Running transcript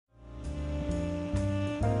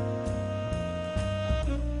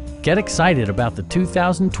Get excited about the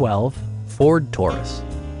 2012 Ford Taurus.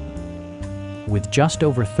 With just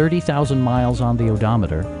over 30,000 miles on the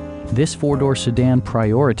odometer, this four-door sedan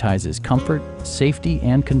prioritizes comfort, safety,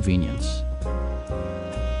 and convenience.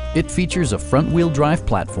 It features a front-wheel drive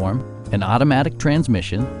platform, an automatic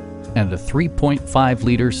transmission, and a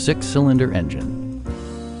 3.5-liter six-cylinder engine.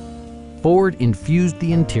 Ford infused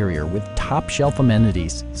the interior with top-shelf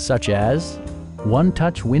amenities such as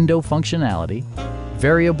one-touch window functionality,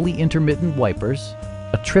 variably intermittent wipers,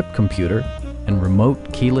 a trip computer, and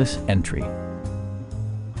remote keyless entry.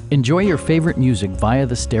 Enjoy your favorite music via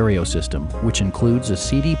the stereo system, which includes a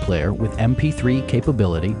CD player with MP3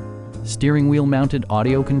 capability, steering wheel mounted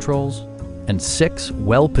audio controls, and 6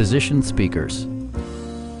 well-positioned speakers.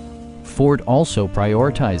 Ford also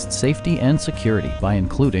prioritized safety and security by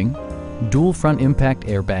including dual front impact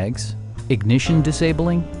airbags, ignition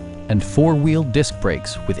disabling, and 4-wheel disc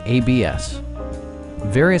brakes with ABS.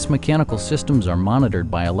 Various mechanical systems are monitored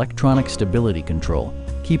by electronic stability control,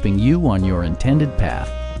 keeping you on your intended path.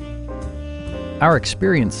 Our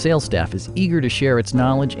experienced sales staff is eager to share its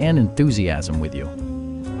knowledge and enthusiasm with you.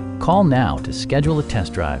 Call now to schedule a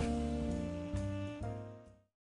test drive.